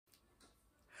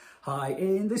Hi,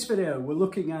 in this video we're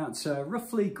looking at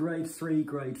roughly grade 3,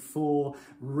 grade 4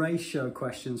 ratio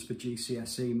questions for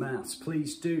GCSE maths.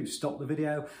 Please do stop the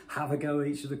video, have a go at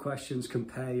each of the questions,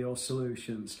 compare your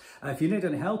solutions. If you need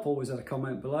any help, always add a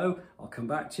comment below. I'll come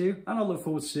back to you and I look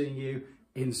forward to seeing you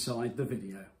inside the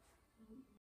video.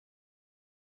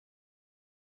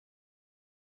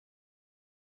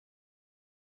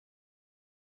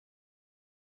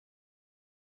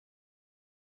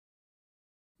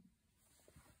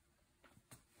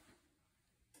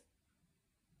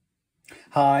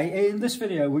 Hi, in this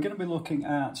video we're going to be looking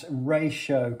at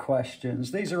ratio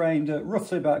questions. These are aimed at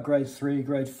roughly about grade 3,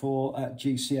 grade 4 at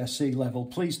GCSE level.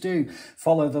 Please do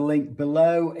follow the link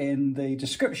below in the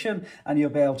description and you'll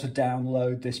be able to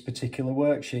download this particular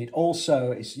worksheet.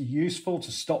 Also, it's useful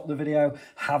to stop the video,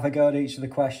 have a go at each of the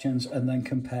questions and then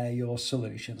compare your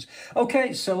solutions.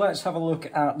 Okay, so let's have a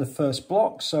look at the first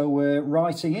block. So we're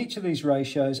writing each of these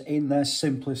ratios in their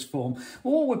simplest form.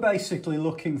 What we're basically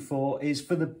looking for is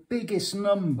for the biggest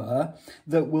number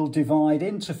that will divide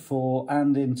into 4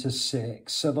 and into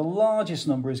 6. So the largest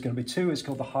number is going to be 2. It's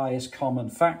called the highest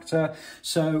common factor.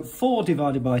 So 4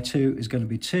 divided by 2 is going to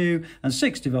be 2 and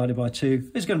 6 divided by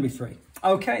 2 is going to be 3.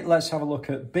 Okay, let's have a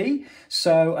look at B.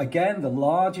 So again, the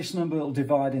largest number that will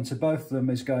divide into both of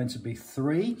them is going to be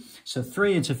 3. So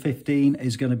 3 into 15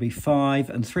 is going to be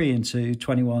 5 and 3 into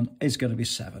 21 is going to be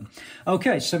 7.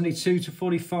 Okay, 72 to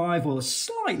 45, well, it's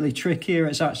slightly trickier.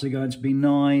 It's actually going to be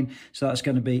 9. So that's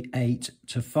going to be 8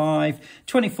 to 5.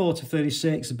 24 to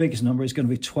 36, the biggest number is going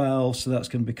to be 12. So that's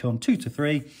going to become 2 to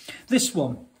 3. This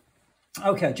one.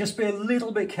 Okay, just be a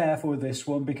little bit careful with this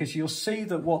one because you'll see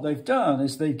that what they've done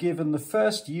is they've given the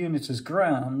first unit as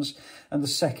grams and the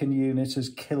second unit as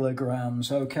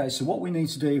kilograms. Okay, so what we need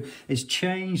to do is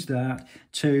change that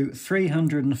to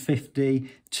 350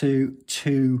 to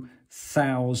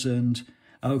 2,000.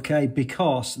 Okay,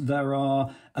 because there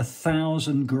are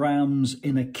 1,000 grams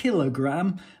in a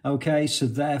kilogram. Okay, so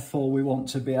therefore we want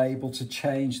to be able to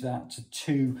change that to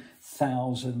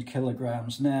 2,000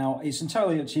 kilograms. Now, it's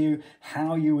entirely up to you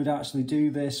how you would actually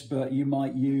do this, but you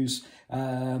might use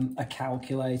a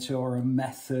calculator or a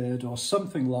method or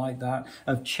something like that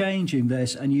of changing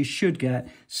this, and you should get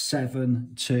 7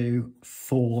 to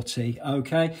 40.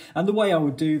 Okay, and the way I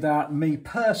would do that, me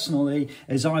personally,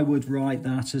 is I would write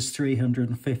that as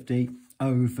 350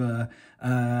 over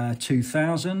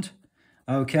 2,000.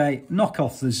 Okay, knock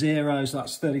off the zeros,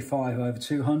 that's 35 over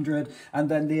 200. And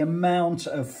then the amount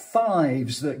of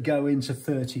 5s that go into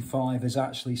 35 is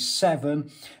actually 7.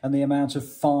 And the amount of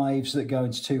 5s that go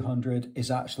into 200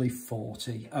 is actually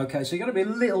 40. Okay, so you've got to be a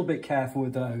little bit careful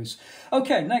with those.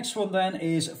 Okay, next one then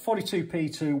is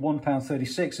 42p to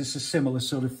 £1.36. It's a similar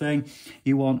sort of thing.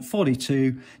 You want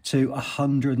 42 to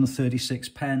 136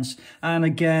 pence. And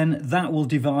again, that will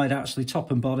divide actually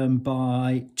top and bottom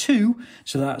by 2.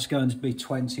 So that's going to be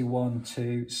 21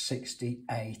 to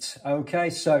 68. Okay,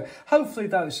 so hopefully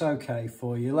that's okay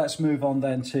for you. Let's move on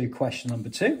then to question number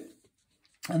 2.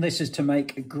 And this is to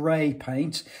make grey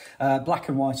paint. Black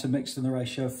and white are mixed in the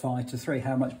ratio of 5 to 3.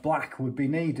 How much black would be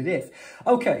needed if?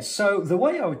 Okay, so the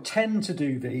way I would tend to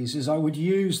do these is I would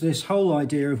use this whole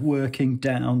idea of working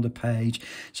down the page.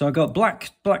 So I got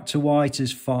black to white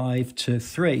is 5 to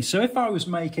 3. So if I was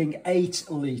making 8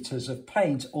 litres of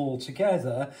paint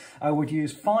altogether, I would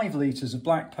use 5 litres of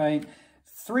black paint,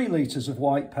 3 litres of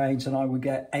white paint, and I would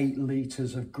get 8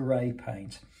 litres of grey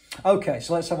paint. Okay,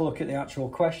 so let's have a look at the actual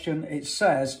question. It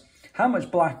says, how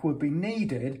much black would be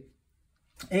needed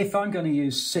if I'm going to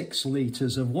use 6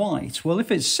 litres of white? Well,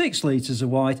 if it's 6 litres of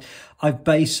white, I've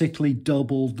basically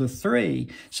doubled the 3.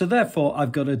 So therefore,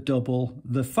 I've got to double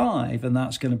the 5, and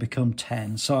that's going to become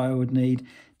 10. So I would need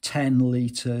 10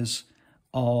 litres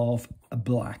of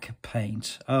black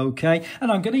paint. Okay, and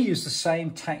I'm going to use the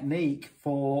same technique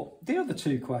for the other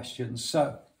 2 questions.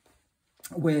 So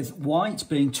with white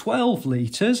being 12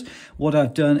 litres, what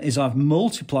I've done is I've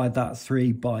multiplied that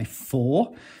 3 by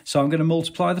 4. So I'm going to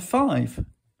multiply the 5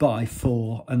 by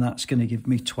 4, and that's going to give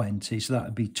me 20. So that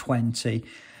would be 20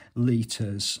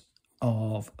 litres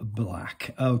of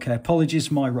black. Okay, apologies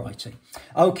for my writing.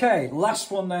 Okay,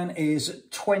 last one then is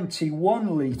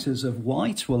 21 litres of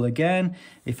white. Well, again,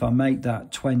 if I make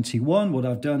that 21, what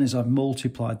I've done is I've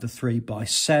multiplied the 3 by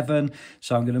 7.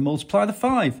 So I'm going to multiply the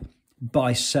 5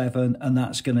 by 7, and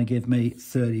that's going to give me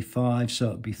 35. So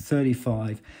it'll be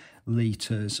 35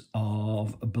 litres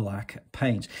of black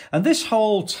paint. And this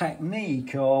whole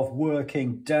technique of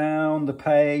working down the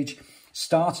page,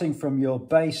 starting from your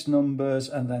base numbers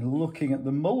and then looking at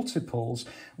the multiples,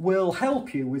 will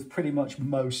help you with pretty much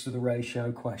most of the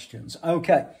ratio questions.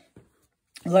 Okay,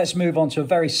 Let's move on to a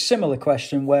very similar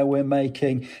question where we're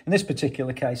making, in this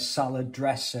particular case, salad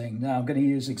dressing. Now, I'm going to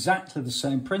use exactly the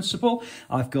same principle.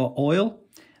 I've got oil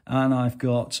and I've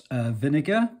got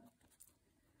vinegar,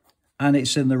 and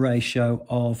it's in the ratio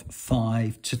of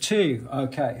 5 to 2.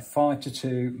 Okay, 5 to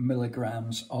 2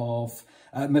 milligrams of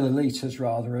millilitres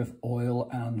rather of oil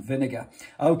and vinegar.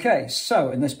 Okay,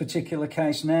 so in this particular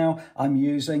case now, I'm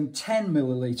using 10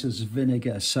 millilitres of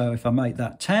vinegar. So if I make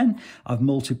that 10, I've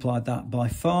multiplied that by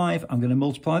 5. I'm going to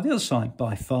multiply the other side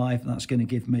by 5, and that's going to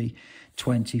give me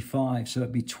 25. So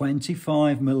it'd be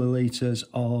 25 millilitres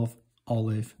of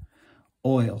olive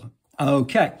oil.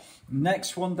 Okay,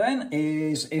 next one then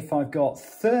is if I've got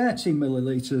 30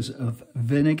 millilitres of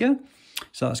vinegar.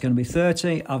 So that's going to be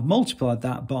 30. I've multiplied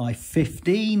that by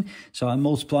 15. So I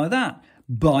multiply that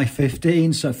by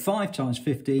 15. So 5 times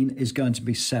 15 is going to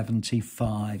be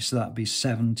 75. So that'd be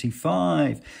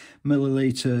 75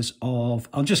 millilitres of,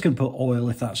 I'm just going to put oil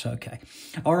if that's okay.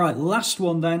 All right, last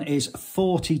one then is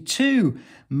 42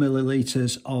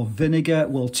 millilitres of vinegar.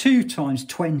 Well, 2 times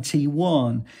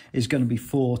 21 is going to be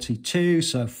 42.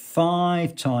 So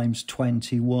 5 times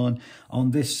 21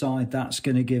 on this side, that's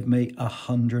going to give me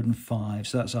 105.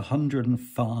 So that's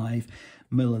 105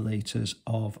 millilitres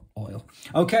of oil.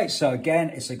 Okay, so again,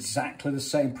 it's exactly the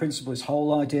same principle. This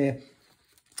whole idea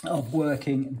of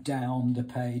working down the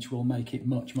page will make it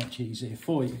much, much easier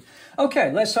for you.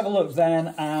 Okay, let's have a look then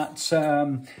at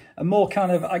a more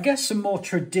kind of, I guess, a more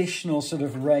traditional sort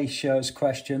of ratios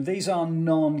question. These are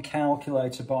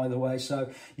non-calculator, by the way, so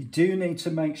you do need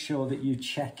to make sure that you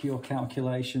check your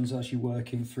calculations as you're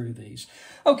working through these.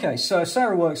 Okay, so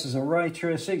Sarah works as a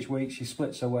waitress. Each week she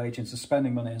splits her wage into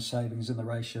spending money and savings in the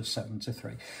ratio of 7 to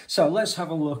 3. So let's have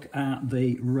a look at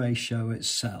the ratio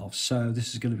itself. So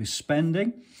this is going to be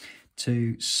spending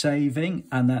to saving,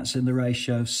 and that's in the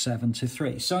ratio of 7 to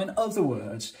 3. So in other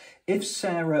words, if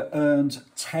Sarah earned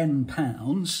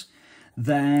 £10,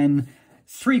 then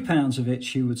 £3 of it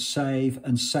she would save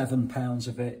and £7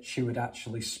 of it she would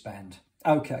actually spend.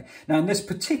 Okay, now in this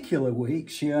particular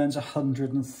week, she earns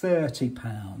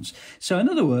 £130. So in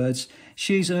other words,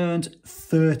 she's earned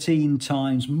 13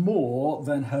 times more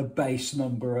than her base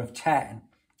number of 10.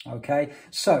 Okay,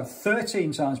 so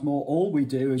 13 times more, all we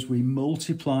do is we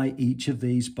multiply each of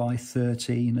these by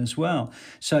 13 as well.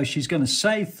 So she's going to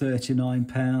save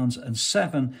 £39, and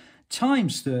 7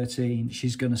 times 13,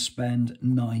 she's going to spend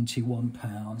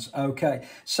 £91. Okay,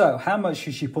 so how much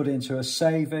should she put into her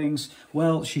savings?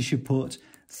 Well, she should put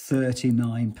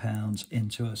 £39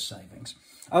 into her savings.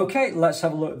 Okay, let's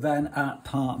have a look then at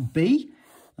part B.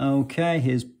 Okay,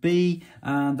 here's B,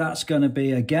 and that's going to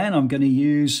be, again, I'm going to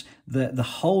use the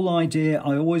whole idea.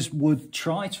 I always would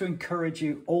try to encourage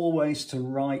you always to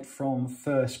write from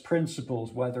first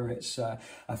principles, whether it's a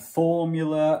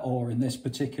formula or in this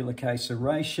particular case, a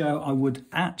ratio. I would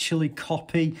actually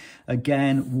copy,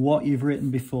 again, what you've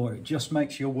written before. It just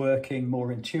makes your working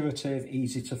more intuitive,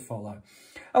 easy to follow.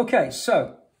 Okay,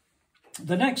 so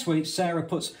the next week, Sarah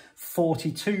puts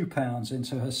 £42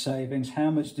 into her savings. How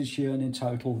much did she earn in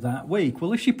total that week?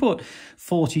 Well, if she put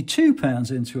 £42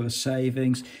 into her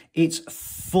savings, it's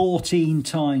 14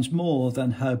 times more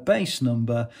than her base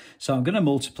number. So I'm going to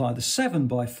multiply the 7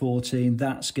 by 14.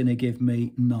 That's going to give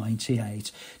me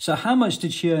 98. So how much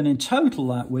did she earn in total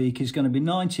that week is going to be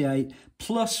 98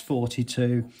 plus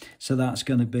 42. So that's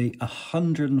going to be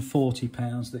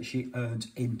 £140 that she earned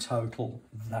in total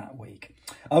that week.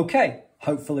 Okay,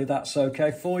 hopefully that's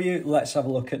okay for you. Let's have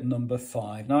a look at number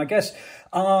 5. Now, I guess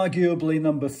arguably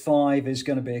number 5 is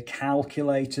going to be a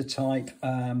calculator type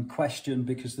question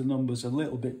because the number's a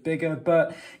little bit bigger.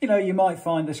 But, you know, you might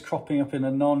find this cropping up in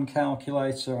a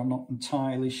non-calculator. I'm not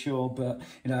entirely sure, but,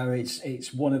 you know,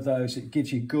 it's one of those. It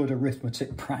gives you good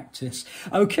arithmetic practice.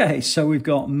 Okay, so we've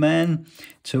got men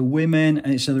to women,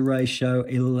 and it's in the ratio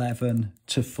 11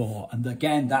 to 4. And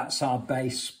again, that's our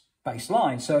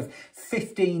baseline. So if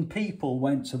 15 people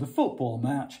went to the football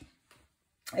match,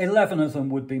 11 of them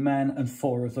would be men and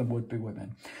 4 of them would be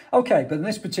women. Okay, but in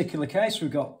this particular case,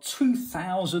 we've got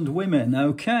 2,000 women.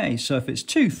 Okay, so if it's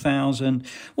 2,000,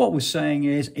 what we're saying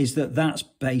is that that's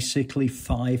basically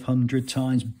 500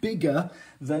 times bigger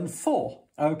than 4.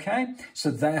 Okay, so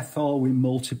therefore we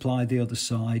multiply the other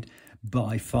side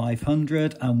by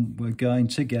 500, and we're going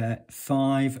to get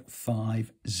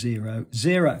 558.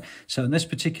 So in this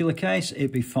particular case,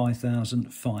 it'd be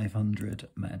 5,500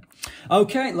 men.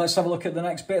 Okay, let's have a look at the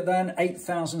next bit then.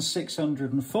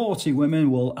 8,640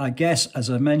 women. Well, I guess, as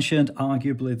I mentioned,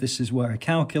 arguably this is where a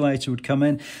calculator would come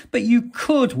in, but you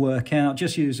could work out,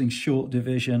 just using short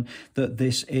division, that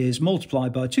this is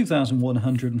multiplied by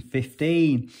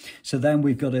 2,115. So then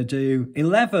we've got to do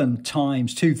 11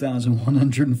 times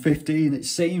 2,115. It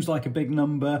seems like a big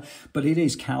number, but it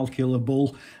is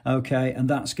calculable, okay,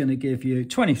 and that's going to give you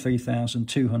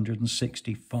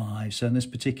 23,265. So in this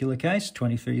particular case,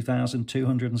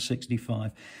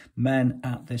 23,265 men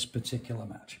at this particular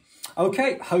match.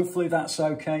 Okay, hopefully that's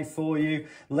okay for you.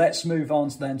 Let's move on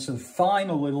then to the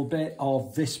final little bit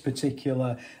of this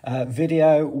particular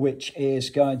video, which is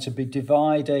going to be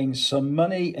dividing some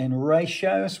money in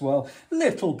ratios. Well, a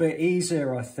little bit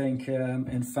easier, I think,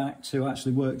 in fact, to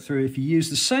actually work through. If you use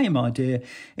the same idea,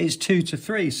 it's 2 to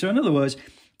 3. So in other words,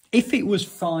 if it was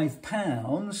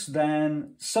 £5,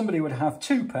 then somebody would have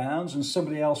 £2 and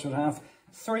somebody else would have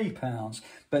 £3.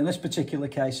 But in this particular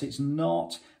case, it's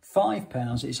not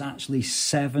 £5, it's actually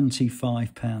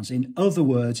 £75. In other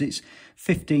words, it's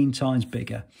 15 times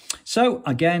bigger. So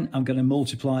again, I'm going to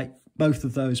multiply both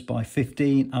of those by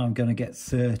 15, and I'm going to get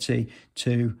 30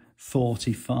 to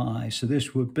 45. So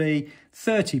this would be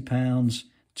 £30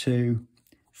 to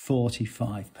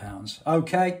 £45.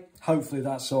 Okay. Hopefully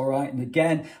that's all right. And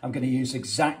again, I'm going to use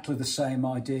exactly the same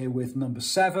idea with number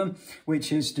 7,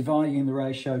 which is dividing the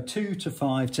ratio 2 to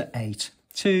 5 to 8.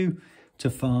 2 to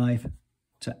 5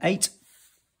 to 8.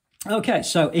 Okay,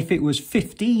 so if it was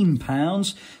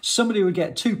 £15, somebody would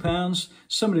get £2,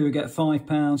 somebody would get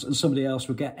 £5, and somebody else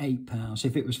would get £8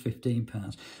 if it was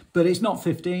 £15. But it's not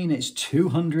 15, it's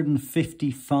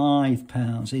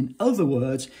 £255. In other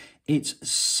words, it's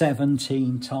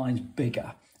 17 times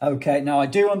bigger. Okay, now I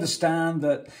do understand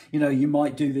that, you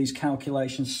might do these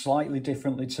calculations slightly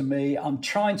differently to me. I'm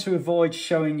trying to avoid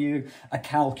showing you a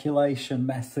calculation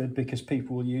method because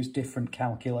people will use different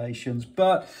calculations,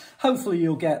 but hopefully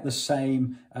you'll get the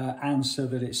same answer,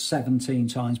 that it's 17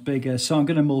 times bigger. So I'm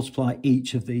going to multiply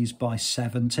each of these by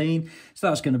 17. So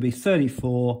that's going to be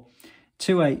 34,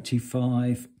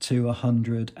 285 to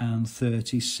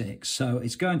 136. So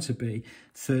it's going to be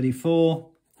 34,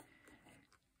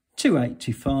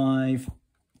 285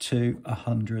 to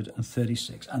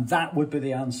 136, and that would be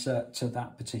the answer to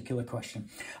that particular question.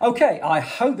 Okay, I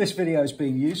hope this video has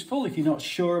been useful. If you're not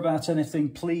sure about anything,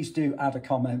 please do add a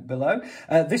comment below.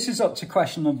 This is up to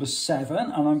question number 7,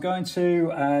 and I'm going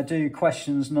to do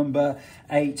questions number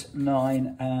 8 and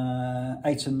 9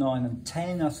 and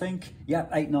 10, I think.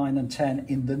 Yep, 8, 9 and 10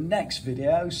 in the next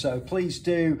video. So please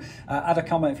do add a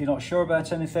comment if you're not sure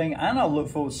about anything, and I'll look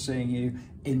forward to seeing you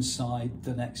inside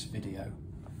the next video.